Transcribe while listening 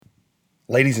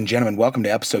Ladies and gentlemen, welcome to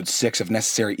episode 6 of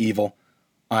Necessary Evil.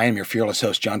 I am your fearless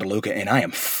host, John DeLuca, and I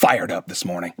am fired up this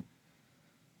morning.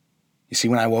 You see,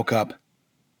 when I woke up,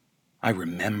 I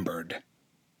remembered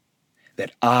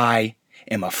that I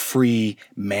am a free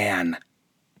man.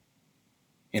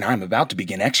 And I'm about to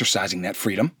begin exercising that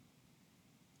freedom.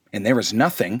 And there is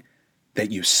nothing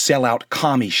that you sell-out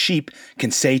commie sheep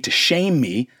can say to shame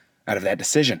me out of that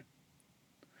decision.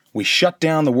 We shut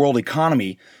down the world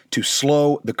economy to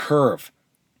slow the curve,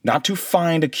 not to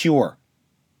find a cure.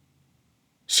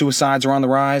 Suicides are on the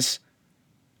rise.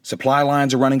 Supply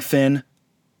lines are running thin.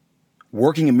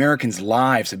 Working Americans'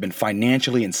 lives have been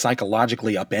financially and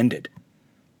psychologically upended.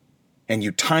 And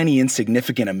you tiny,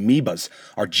 insignificant amoebas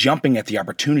are jumping at the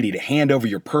opportunity to hand over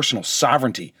your personal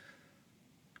sovereignty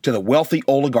to the wealthy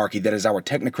oligarchy that is our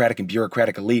technocratic and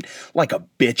bureaucratic elite like a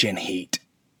bitch in heat.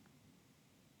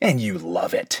 And you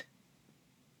love it.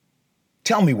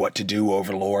 Tell me what to do,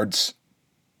 overlords.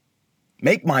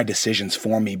 Make my decisions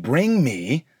for me. Bring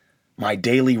me my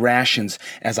daily rations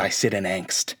as I sit in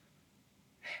angst,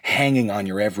 hanging on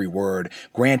your every word,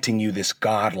 granting you this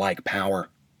godlike power,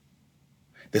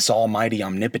 this almighty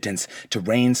omnipotence to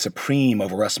reign supreme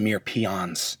over us mere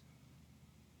peons.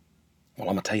 Well,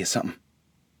 I'm going to tell you something.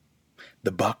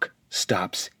 The buck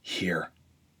stops here.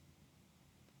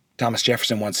 Thomas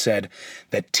Jefferson once said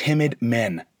that timid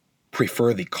men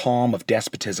prefer the calm of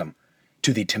despotism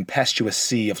to the tempestuous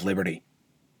sea of liberty.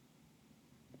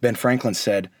 Ben Franklin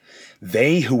said,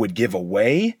 "They who would give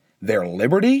away their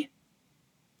liberty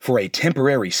for a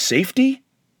temporary safety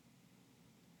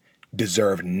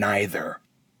deserve neither."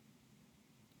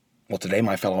 Well, today,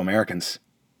 my fellow Americans,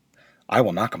 I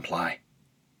will not comply.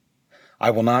 I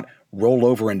will not roll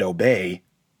over and obey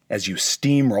as you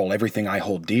steamroll everything I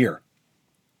hold dear.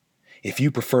 If you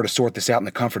prefer to sort this out in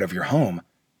the comfort of your home,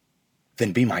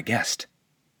 then be my guest.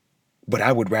 But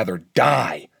I would rather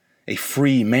die a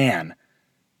free man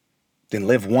than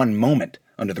live one moment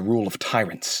under the rule of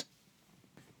tyrants.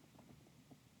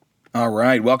 All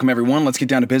right, welcome everyone. Let's get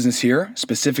down to business here,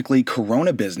 specifically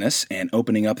Corona business and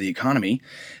opening up the economy.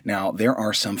 Now, there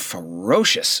are some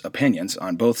ferocious opinions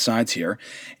on both sides here,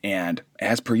 and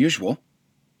as per usual,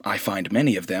 I find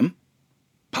many of them,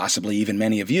 possibly even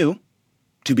many of you,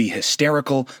 to be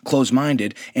hysterical,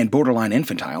 close-minded, and borderline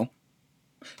infantile.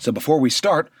 So before we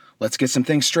start, let's get some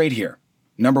things straight here.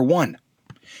 Number one,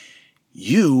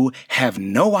 you have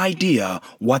no idea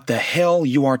what the hell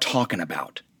you are talking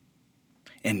about.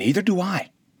 And neither do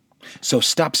I. So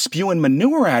stop spewing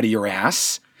manure out of your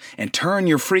ass and turn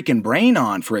your freaking brain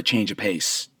on for a change of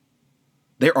pace.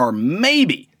 There are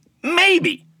maybe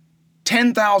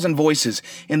 10,000 voices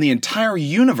in the entire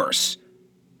universe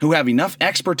who have enough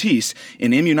expertise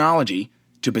in immunology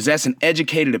to possess an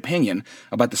educated opinion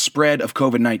about the spread of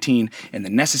COVID-19 and the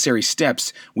necessary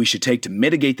steps we should take to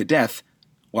mitigate the death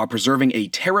while preserving a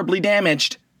terribly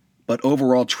damaged but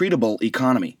overall treatable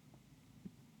economy.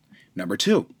 Number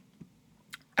two,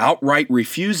 outright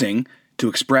refusing to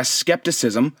express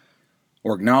skepticism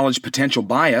or acknowledge potential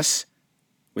bias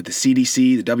with the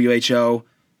CDC, the WHO,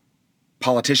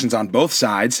 politicians on both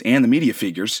sides, and the media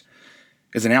figures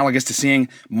is analogous to seeing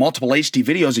multiple HD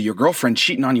videos of your girlfriend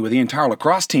cheating on you with the entire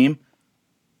lacrosse team,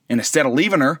 and instead of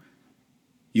leaving her,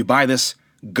 you buy this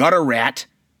gutter rat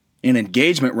an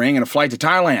engagement ring and a flight to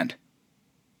Thailand.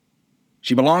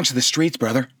 She belongs to the streets,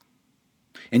 brother.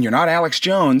 And you're not Alex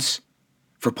Jones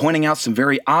for pointing out some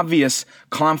very obvious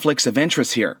conflicts of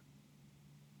interest here.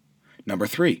 Number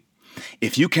three,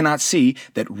 if you cannot see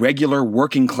that regular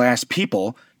working class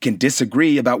people can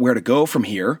disagree about where to go from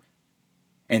here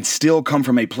and still come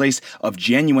from a place of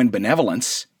genuine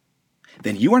benevolence,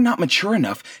 then you are not mature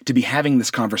enough to be having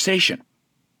this conversation.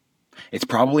 It's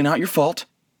probably not your fault,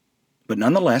 but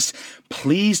nonetheless,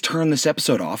 please turn this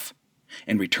episode off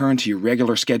and return to your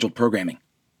regular scheduled programming,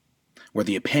 where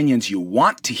the opinions you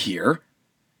want to hear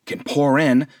can pour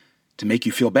in to make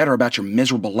you feel better about your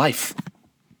miserable life.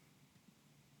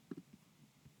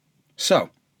 So,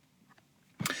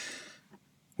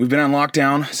 we've been on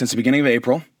lockdown since the beginning of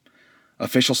April.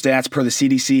 Official stats per the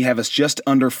CDC have us just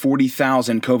under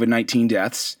 40,000 COVID-19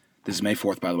 deaths. This is May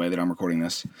 4th, by the way, that I'm recording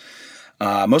this.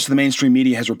 Most of the mainstream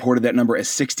media has reported that number as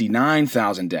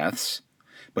 69,000 deaths,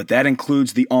 but that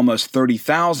includes the almost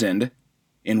 30,000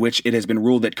 in which it has been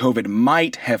ruled that COVID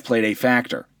might have played a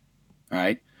factor, all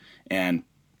right? And,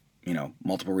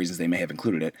 multiple reasons they may have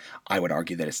included it. I would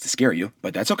argue that it's to scare you,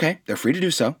 but that's okay. They're free to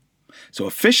do so. So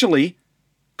officially,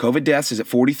 COVID deaths is at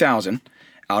 40,000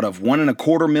 out of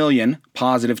 1.25 million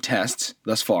positive tests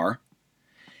thus far.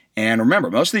 And remember,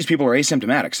 most of these people are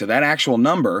asymptomatic, so that actual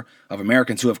number of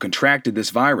Americans who have contracted this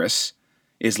virus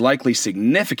is likely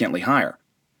significantly higher.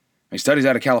 Studies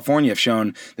out of California have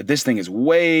shown that this thing is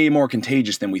way more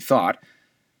contagious than we thought,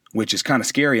 which is kind of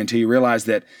scary until you realize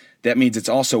that that means it's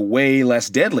also way less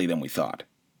deadly than we thought.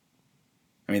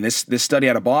 This study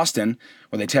out of Boston,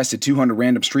 where they tested 200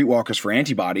 random streetwalkers for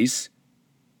antibodies,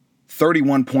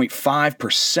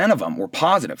 31.5% of them were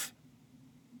positive.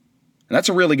 And that's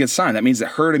a really good sign. That means that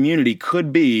herd immunity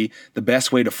could be the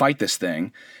best way to fight this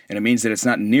thing, and it means that it's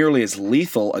not nearly as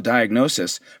lethal a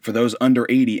diagnosis for those under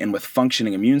 80 and with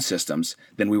functioning immune systems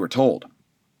than we were told.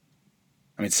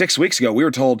 6 weeks ago, we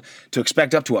were told to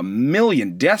expect up to 1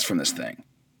 million deaths from this thing,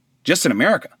 just in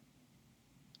America.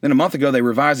 Then a month ago, they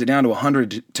revised it down to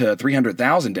 100 to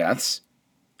 300,000 deaths.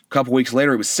 A couple weeks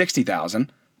later, it was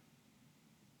 60,000.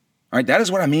 All right, that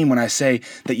is what I mean when I say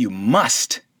that you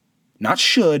must, not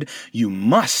should, you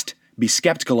must be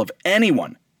skeptical of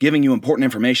anyone giving you important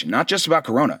information, not just about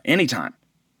corona, anytime.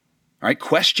 All right,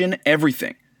 question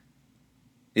everything.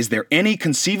 Is there any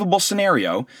conceivable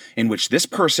scenario in which this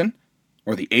person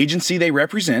or the agency they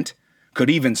represent could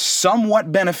even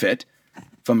somewhat benefit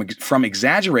from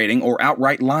exaggerating or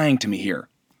outright lying to me here?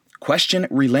 Question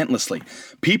relentlessly.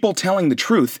 People telling the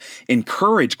truth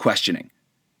encourage questioning.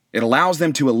 It allows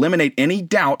them to eliminate any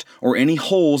doubt or any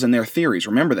holes in their theories.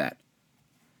 Remember that.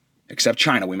 Except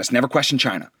China. We must never question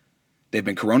China. They've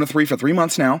been corona-free for 3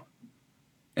 months now,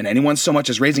 and anyone so much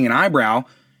as raising an eyebrow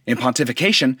in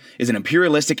pontification is an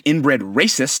imperialistic, inbred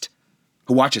racist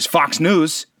who watches Fox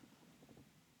News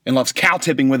and loves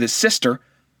cow-tipping with his sister,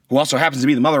 who also happens to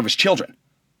be the mother of his children.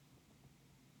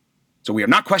 So we are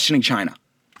not questioning China.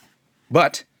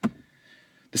 But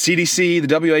the CDC,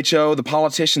 the WHO, the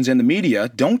politicians, and the media,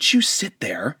 don't you sit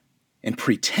there and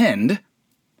pretend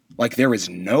like there is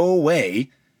no way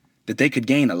that they could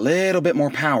gain a little bit more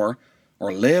power or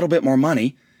a little bit more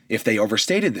money if they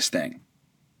overstated this thing.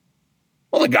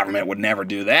 Well, the government would never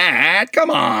do that. Come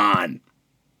on.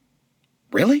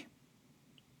 Really?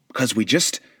 Because we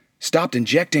just stopped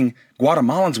injecting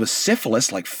Guatemalans with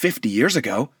syphilis like 50 years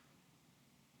ago.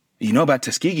 You know about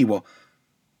Tuskegee. Well,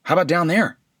 how about down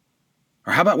there?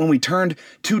 Or how about when we turned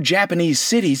 2 Japanese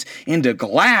cities into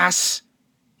glass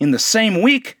in the same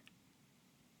week?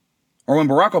 Or when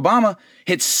Barack Obama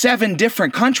hit 7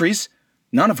 different countries,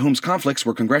 none of whom's conflicts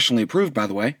were congressionally approved, by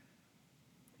the way,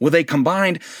 with a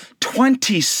combined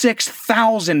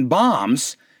 26,000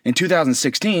 bombs in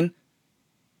 2016.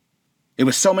 It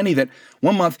was so many that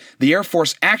one month the Air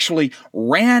Force actually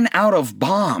ran out of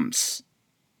bombs.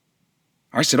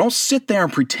 All right, so don't sit there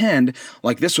and pretend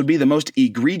like this would be the most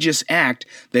egregious act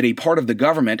that a part of the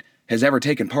government has ever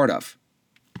taken part of.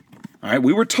 All right,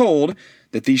 we were told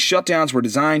that these shutdowns were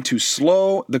designed to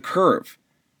slow the curve,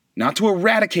 not to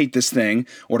eradicate this thing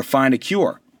or to find a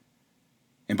cure.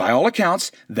 And by all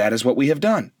accounts, that is what we have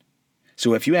done.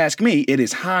 So if you ask me, it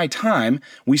is high time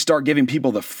we start giving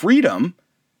people the freedom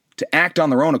to act on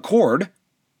their own accord,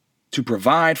 to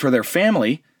provide for their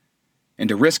family, and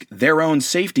to risk their own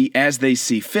safety as they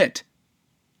see fit.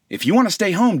 If you want to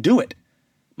stay home, do it.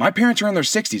 My parents are in their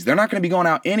 60s. They're not going to be going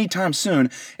out anytime soon,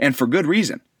 and for good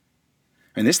reason.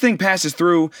 And this thing passes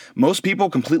through most people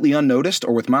completely unnoticed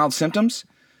or with mild symptoms.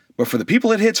 But for the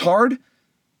people it hits hard,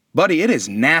 buddy, it is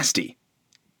nasty.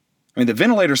 The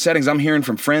ventilator settings I'm hearing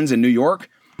from friends in New York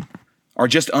are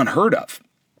just unheard of.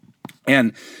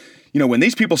 And, when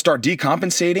these people start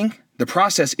decompensating, the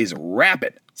process is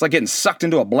rapid. It's like getting sucked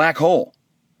into a black hole.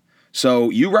 So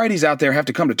you righties out there have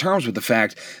to come to terms with the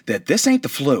fact that this ain't the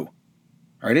flu.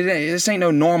 All right, this ain't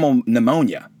no normal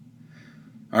pneumonia.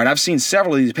 All right, I've seen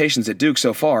several of these patients at Duke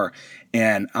so far,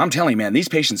 and I'm telling you, man, these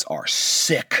patients are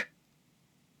sick.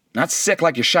 Not sick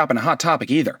like you're shopping a Hot Topic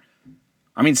either.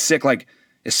 I mean sick like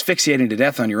asphyxiating to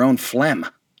death on your own phlegm,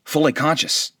 fully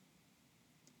conscious.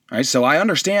 All right, so I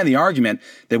understand the argument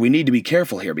that we need to be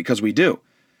careful here, because we do.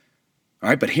 All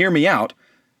right, but hear me out.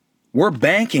 We're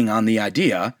banking on the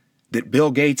idea that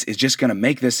Bill Gates is just going to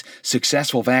make this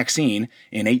successful vaccine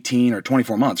in 18 or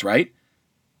 24 months, right?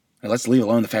 Now, let's leave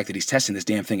alone the fact that he's testing this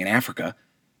damn thing in Africa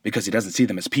because he doesn't see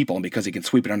them as people and because he can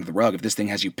sweep it under the rug if this thing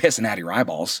has you pissing out of your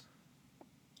eyeballs.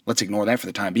 Let's ignore that for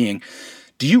the time being.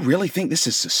 Do you really think this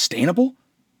is sustainable?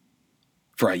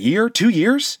 For a year, 2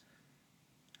 years?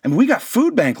 We got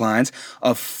food bank lines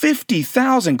of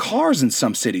 50,000 cars in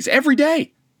some cities every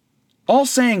day, all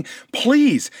saying,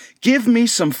 please give me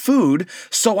some food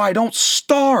so I don't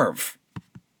starve.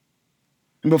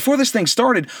 And before this thing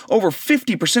started, over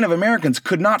 50% of Americans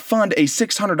could not fund a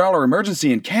 $600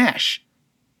 emergency in cash.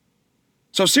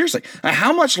 So seriously,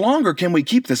 how much longer can we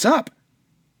keep this up?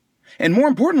 And more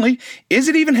importantly, is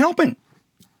it even helping?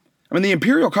 The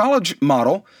Imperial College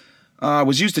model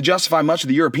was used to justify much of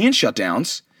the European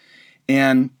shutdowns.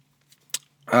 And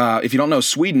If you don't know,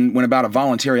 Sweden went about a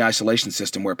voluntary isolation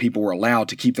system where people were allowed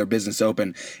to keep their business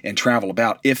open and travel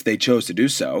about if they chose to do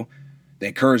so. They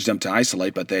encouraged them to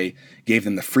isolate, but they gave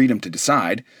them the freedom to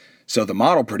decide. So the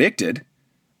model predicted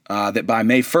that by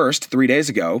May 1st, 3 days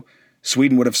ago,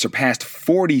 Sweden would have surpassed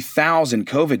 40,000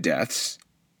 COVID deaths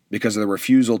because of the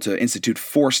refusal to institute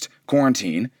forced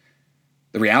quarantine.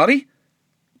 The reality?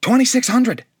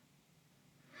 2,600.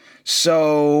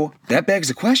 So that begs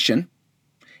the question,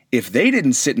 if they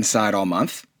didn't sit inside all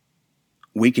month,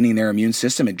 weakening their immune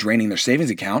system and draining their savings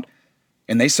account,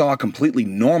 and they saw a completely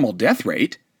normal death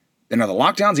rate, then are the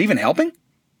lockdowns even helping?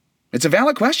 It's a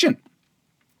valid question.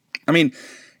 I mean,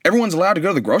 everyone's allowed to go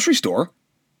to the grocery store.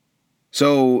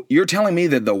 So you're telling me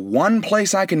that the one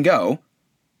place I can go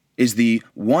is the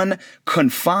one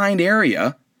confined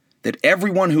area that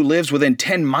everyone who lives within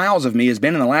 10 miles of me has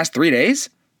been in the last 3 days?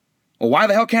 Well, why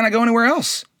the hell can't I go anywhere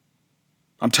else?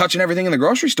 I'm touching everything in the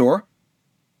grocery store.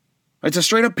 It's a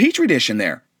straight up petri dish in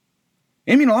there.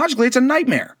 Immunologically, it's a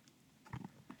nightmare.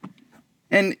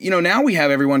 And, now we have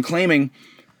everyone claiming,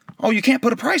 oh, you can't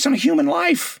put a price on a human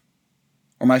life.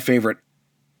 Or my favorite,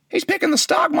 he's picking the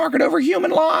stock market over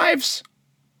human lives.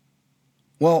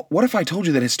 Well, what if I told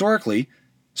you that historically,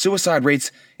 suicide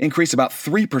rates increase about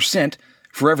 3%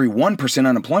 for every 1%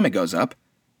 unemployment goes up,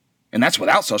 and that's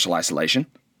without social isolation?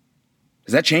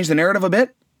 Does that change the narrative a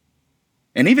bit?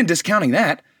 And even discounting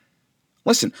that,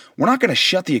 listen, we're not going to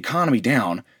shut the economy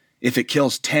down if it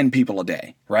kills 10 people a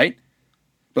day, right?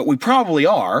 But we probably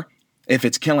are if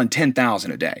it's killing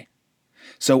 10,000 a day.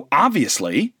 So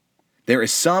obviously, there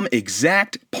is some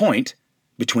exact point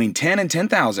between 10 and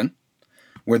 10,000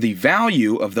 where the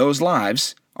value of those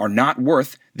lives are not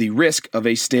worth the risk of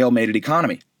a stalemated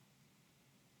economy.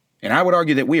 And I would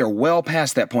argue that we are well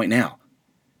past that point now.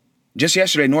 Just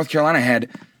yesterday, North Carolina had,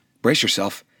 brace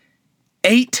yourself,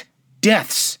 8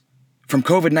 deaths from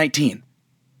COVID-19.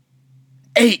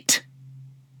 8!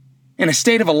 In a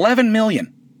state of 11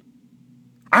 million.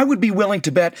 I would be willing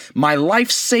to bet my life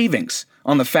savings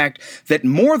on the fact that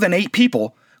more than 8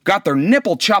 people got their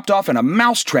nipple chopped off in a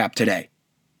mousetrap today.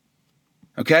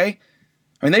 Okay?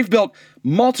 I mean, they've built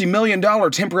multi-million-dollar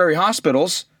temporary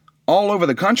hospitals all over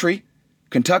the country,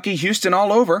 Kentucky, Houston,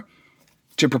 all over,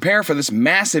 to prepare for this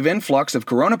massive influx of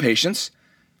corona patients.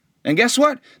 And guess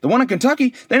what? The one in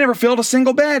Kentucky, they never filled a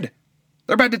single bed.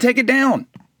 They're about to take it down.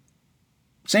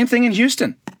 Same thing in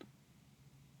Houston.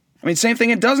 I mean, same thing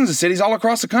in dozens of cities all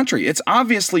across the country. It's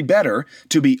obviously better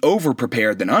to be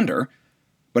over-prepared than under,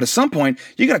 but at some point,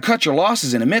 you got to cut your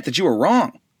losses and admit that you were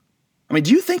wrong. I mean,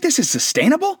 do you think this is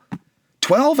sustainable?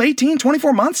 12, 18,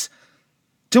 24 months?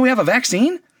 Till we have a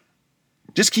vaccine?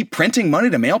 Just keep printing money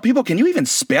to mail people? Can you even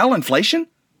spell inflation?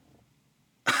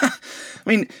 I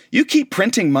mean, you keep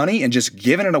printing money and just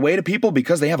giving it away to people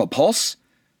because they have a pulse,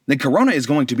 then corona is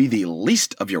going to be the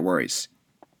least of your worries.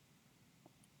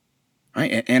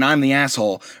 Right? And I'm the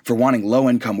asshole for wanting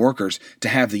low-income workers to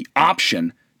have the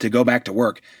option to go back to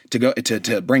work,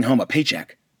 to bring home a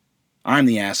paycheck. I'm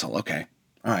the asshole. Okay.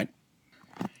 All right.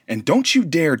 And don't you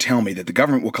dare tell me that the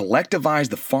government will collectivize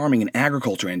the farming and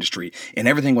agriculture industry and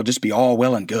everything will just be all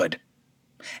well and good.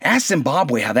 Ask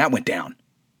Zimbabwe how that went down.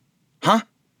 Huh?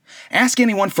 Ask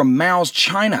anyone from Mao's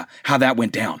China how that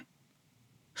went down.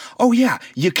 Oh yeah,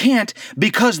 you can't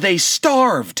because they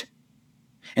starved.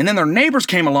 And then their neighbors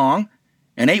came along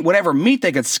and ate whatever meat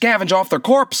they could scavenge off their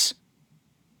corpse.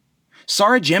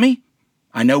 Sorry, Jimmy.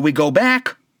 I know we go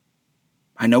back.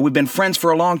 I know we've been friends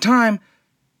for a long time,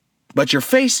 but your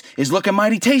face is looking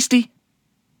mighty tasty.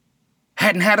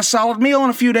 Hadn't had a solid meal in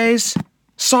a few days.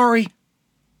 Sorry.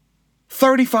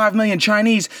 35 million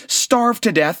Chinese starved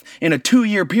to death in a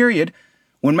 2-year period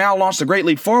when Mao launched the Great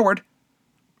Leap Forward.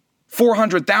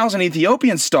 400,000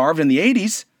 Ethiopians starved in the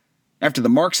 80s after the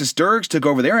Marxist Dergs took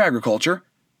over their agriculture.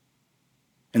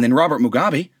 And then Robert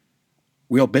Mugabe,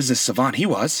 real business savant he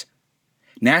was,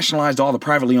 nationalized all the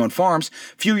privately owned farms.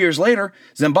 A few years later,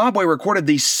 Zimbabwe recorded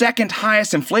the second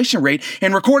highest inflation rate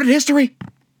in recorded history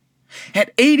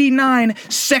at 89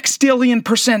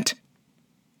 sextillion%.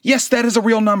 Yes, that is a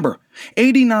real number.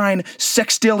 89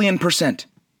 sextillion%.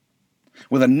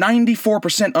 With a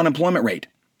 94% unemployment rate.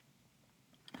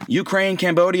 Ukraine,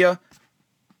 Cambodia,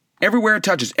 everywhere it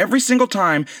touches, every single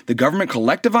time the government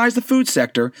collectivized the food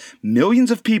sector,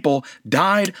 millions of people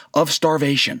died of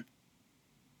starvation.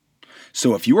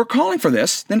 So if you are calling for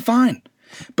this, then fine.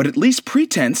 But at least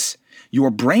pretense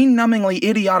your brain-numbingly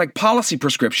idiotic policy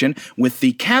prescription with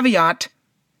the caveat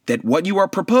that what you are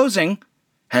proposing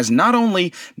has not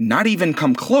only not even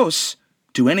come close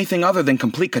to anything other than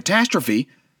complete catastrophe,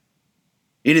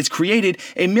 it has created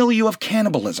a milieu of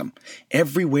cannibalism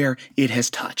everywhere it has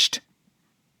touched.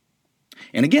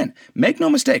 And again, make no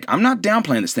mistake, I'm not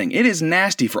downplaying this thing. It is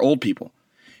nasty for old people.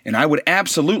 And I would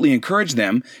absolutely encourage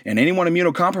them and anyone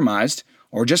immunocompromised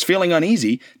or just feeling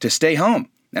uneasy to stay home.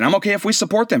 And I'm okay if we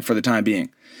support them for the time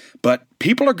being. But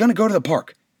people are going to go to the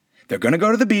park. They're going to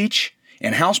go to the beach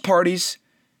and house parties.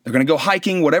 They're going to go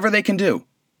hiking, whatever they can do.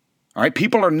 All right,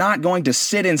 people are not going to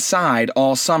sit inside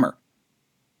all summer.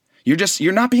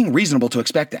 You're not being reasonable to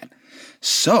expect that.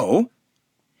 So,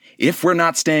 if we're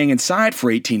not staying inside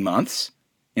for 18 months,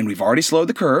 and we've already slowed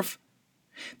the curve,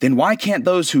 then why can't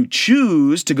those who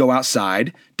choose to go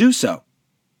outside do so?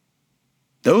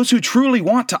 Those who truly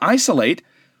want to isolate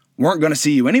weren't going to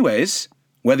see you anyways,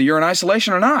 whether you're in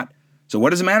isolation or not. So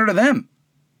what does it matter to them?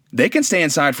 They can stay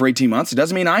inside for 18 months. It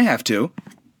doesn't mean I have to.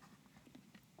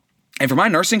 And for my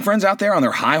nursing friends out there on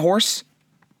their high horse,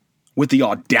 with the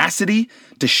audacity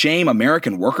to shame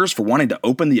American workers for wanting to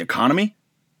open the economy,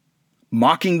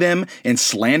 mocking them and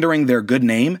slandering their good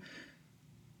name,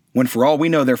 when for all we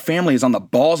know their family is on the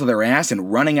balls of their ass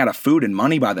and running out of food and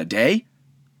money by the day,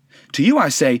 to you I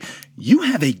say, you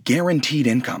have a guaranteed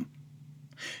income.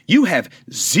 You have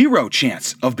zero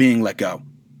chance of being let go.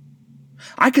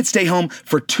 I could stay home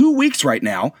for 2 weeks right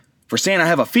now for saying I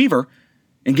have a fever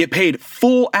and get paid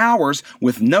full hours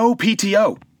with no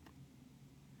PTO.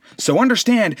 So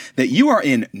understand that you are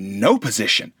in no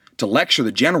position to lecture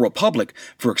the general public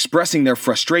for expressing their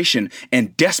frustration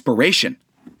and desperation.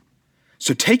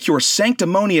 So take your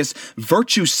sanctimonious,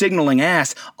 virtue-signaling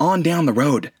ass on down the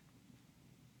road.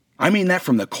 I mean that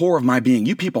from the core of my being.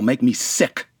 You people make me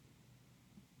sick.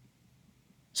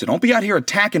 So don't be out here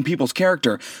attacking people's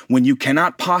character when you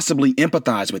cannot possibly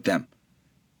empathize with them.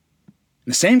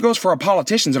 And the same goes for our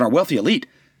politicians and our wealthy elite.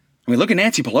 I mean, look at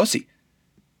Nancy Pelosi.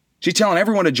 She's telling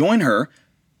everyone to join her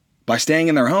by staying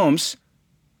in their homes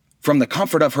from the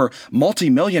comfort of her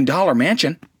multi-million-dollar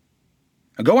mansion.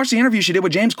 Now go watch the interview she did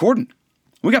with James Corden.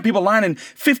 We got people lining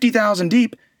 50,000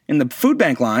 deep in the food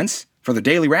bank lines for their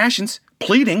daily rations,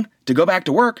 pleading to go back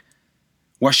to work,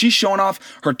 while she's showing off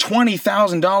her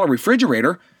 $20,000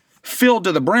 refrigerator filled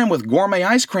to the brim with gourmet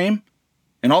ice cream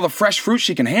and all the fresh fruit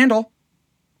she can handle.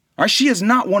 All right, she is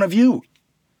not one of you.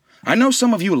 I know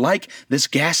some of you like this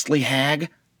ghastly hag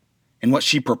and what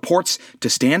she purports to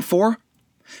stand for,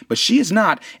 but she is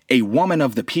not a woman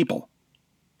of the people.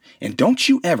 And don't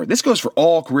you ever, this goes for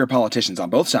all career politicians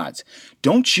on both sides,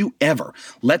 don't you ever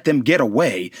let them get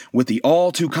away with the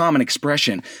all too common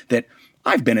expression that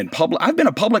I've been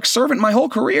a public servant my whole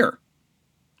career.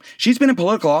 She's been in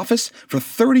political office for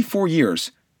 34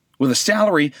 years with a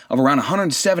salary of around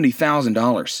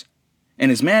 $170,000 and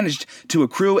has managed to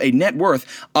accrue a net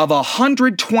worth of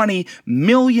 $120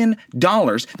 million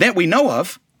that we know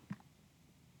of.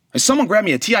 If someone grab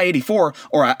me a TI-84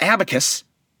 or an Abacus,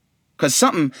 because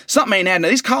something ain't adding up.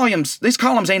 These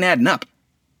columns ain't adding up.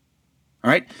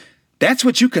 All right? That's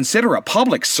what you consider a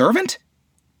public servant?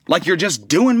 Like you're just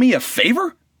doing me a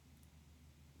favor?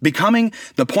 Becoming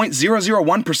the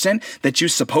 0.001% that you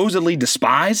supposedly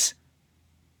despise?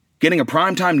 Getting a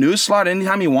primetime news slot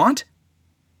anytime you want?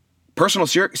 Personal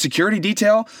security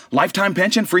detail, lifetime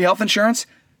pension, free health insurance?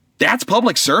 That's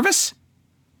public service?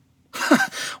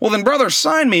 Well then, brother,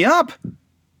 sign me up.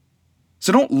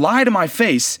 So don't lie to my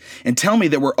face and tell me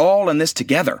that we're all in this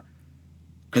together.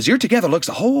 Because your together looks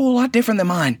a whole lot different than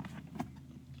mine.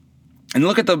 And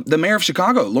look at the mayor of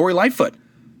Chicago, Lori Lightfoot.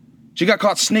 She got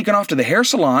caught sneaking off to the hair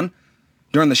salon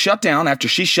during the shutdown after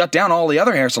she shut down all the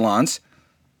other hair salons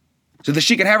so that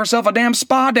she could have herself a damn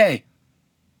spa day.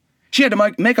 She had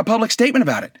to make a public statement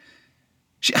about it.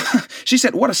 She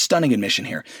said, what a stunning admission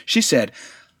here. She said,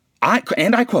 I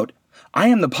quote, "I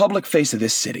am the public face of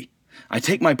this city. I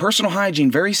take my personal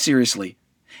hygiene very seriously.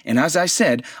 And as I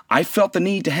said, I felt the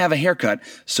need to have a haircut,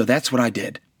 so that's what I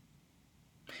did."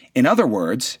 In other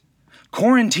words,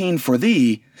 quarantine for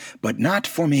thee, but not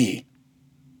for me.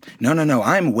 No,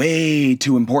 I'm way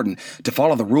too important to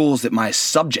follow the rules that my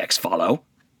subjects follow.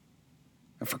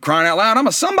 And for crying out loud, I'm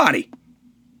a somebody.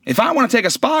 If I want to take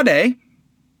a spa day,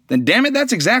 then damn it,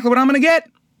 that's exactly what I'm going to get.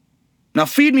 Now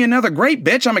feed me another grape,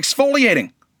 bitch, I'm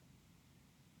exfoliating.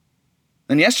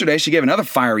 Then yesterday, she gave another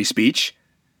fiery speech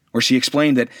where she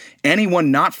explained that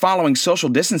anyone not following social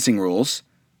distancing rules,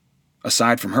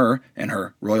 aside from her and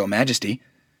her royal majesty,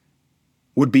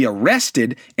 would be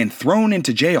arrested and thrown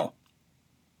into jail.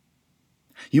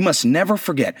 You must never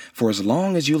forget, for as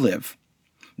long as you live,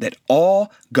 that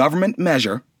all government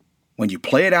measure, when you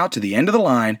play it out to the end of the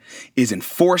line, is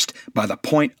enforced by the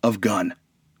point of gun.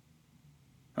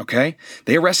 Okay?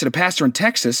 They arrested a pastor in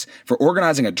Texas for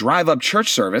organizing a drive-up church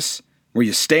service where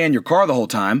you stay in your car the whole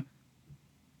time.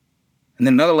 And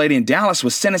then another lady in Dallas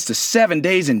was sentenced to 7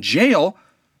 days in jail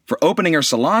for opening her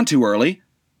salon too early.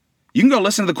 You can go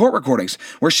listen to the court recordings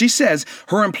where she says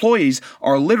her employees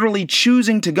are literally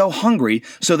choosing to go hungry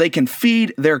so they can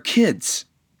feed their kids.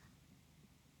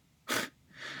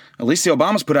 At least the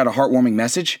Obamas put out a heartwarming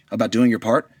message about doing your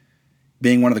part,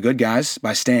 being one of the good guys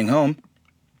by staying home.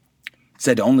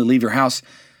 Said to only leave your house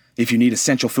if you need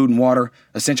essential food and water,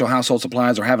 essential household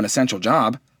supplies, or have an essential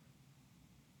job.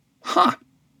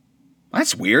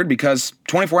 That's weird because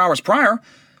 24 hours prior,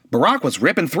 Barack was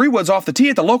ripping 3 woods off the tee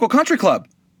at the local country club.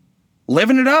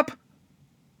 Living it up.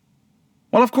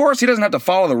 Well, of course, he doesn't have to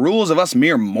follow the rules of us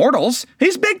mere mortals.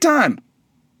 He's big time.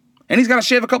 And he's got to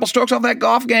shave a couple strokes off that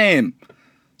golf game.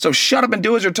 So shut up and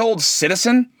do as you're told,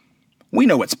 citizen. We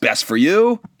know what's best for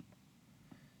you.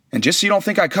 And just so you don't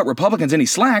think I cut Republicans any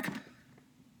slack,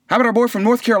 how about our boy from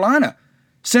North Carolina,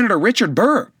 Senator Richard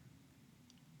Burr?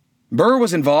 Burr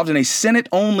was involved in a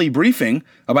Senate-only briefing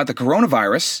about the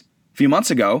coronavirus a few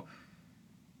months ago,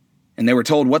 and they were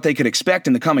told what they could expect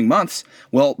in the coming months.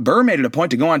 Well, Burr made it a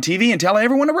point to go on TV and tell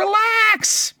everyone to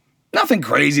relax. Nothing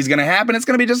crazy is going to happen. It's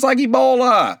going to be just like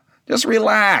Ebola. Just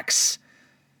relax.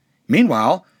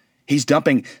 Meanwhile, he's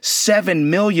dumping $7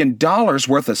 million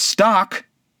worth of stock,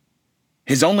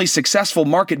 his only successful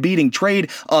market-beating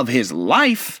trade of his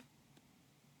life.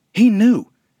 He knew,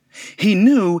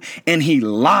 and he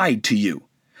lied to you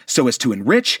so as to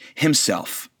enrich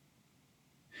himself.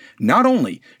 Not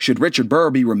only should Richard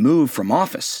Burr be removed from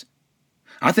office,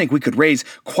 I think we could raise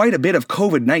quite a bit of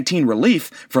COVID-19 relief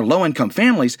for low-income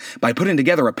families by putting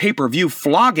together a pay-per-view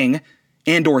flogging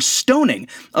and or stoning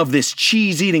of this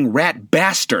cheese-eating rat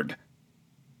bastard.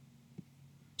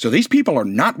 So these people are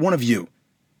not one of you.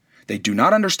 They do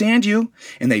not understand you,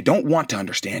 and they don't want to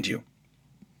understand you.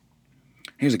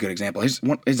 Here's a good example.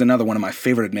 Here's another one of my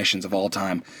favorite admissions of all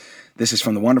time. This is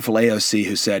from the wonderful AOC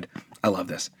who said, I love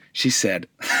this. She said,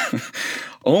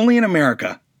 only in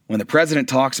America, when the president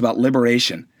talks about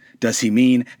liberation, does he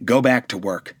mean go back to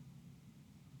work.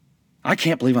 I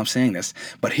can't believe I'm saying this,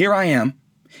 but here I am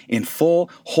in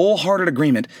full, wholehearted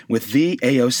agreement with the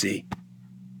AOC.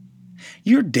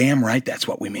 You're damn right that's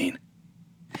what we mean.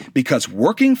 Because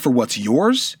working for what's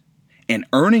yours and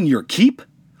earning your keep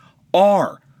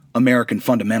are American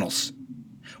fundamentals.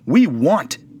 We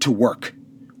want to work.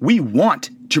 We want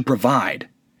to provide.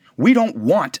 We don't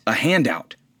want a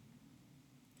handout.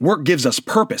 Work gives us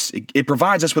purpose. It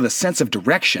provides us with a sense of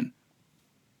direction.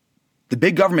 The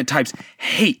big government types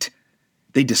hate,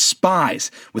 they despise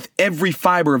with every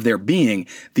fiber of their being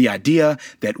the idea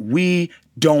that we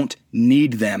don't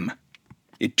need them.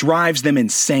 It drives them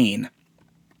insane.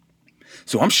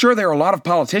 So I'm sure there are a lot of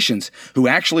politicians who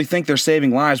actually think they're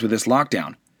saving lives with this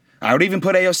lockdown. I would even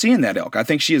put AOC in that ilk. I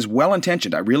think she is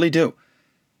well-intentioned. I really do.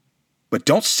 But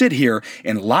don't sit here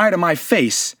and lie to my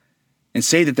face and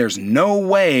say that there's no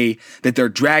way that they're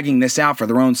dragging this out for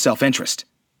their own self-interest.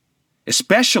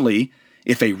 Especially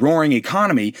if a roaring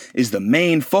economy is the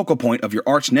main focal point of your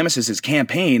arch nemesis'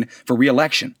 campaign for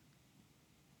re-election.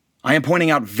 I am pointing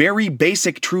out very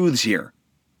basic truths here.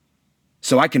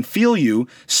 So I can feel you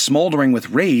smoldering with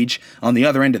rage on the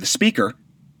other end of the speaker.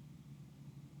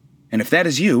 And if that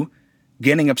is you,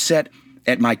 getting upset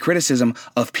at my criticism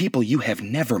of people you have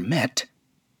never met,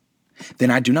 then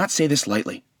I do not say this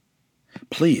lightly.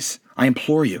 Please, I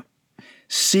implore you,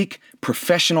 seek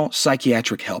professional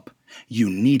psychiatric help. You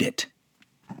need it.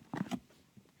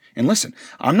 And listen,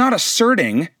 I'm not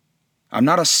asserting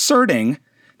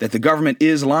that the government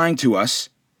is lying to us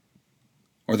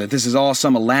or that this is all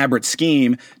some elaborate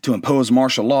scheme to impose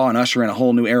martial law and usher in a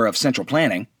whole new era of central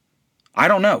planning. I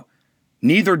don't know.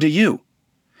 Neither do you.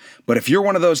 But if you're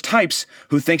one of those types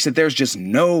who thinks that there's just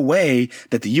no way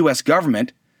that the U.S.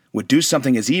 government would do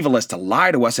something as evil as to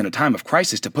lie to us in a time of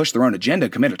crisis to push their own agenda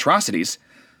and commit atrocities,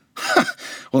 well,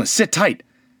 then sit tight,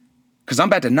 because I'm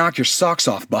about to knock your socks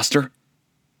off, Buster.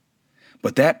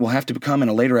 But that will have to come in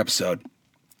a later episode.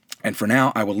 And for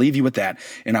now, I will leave you with that,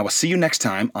 and I will see you next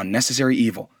time on Necessary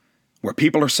Evil, where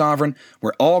people are sovereign,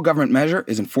 where all government measure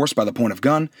is enforced by the point of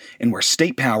gun, and where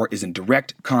state power is in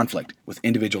direct conflict with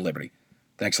individual liberty.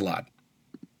 Thanks a lot.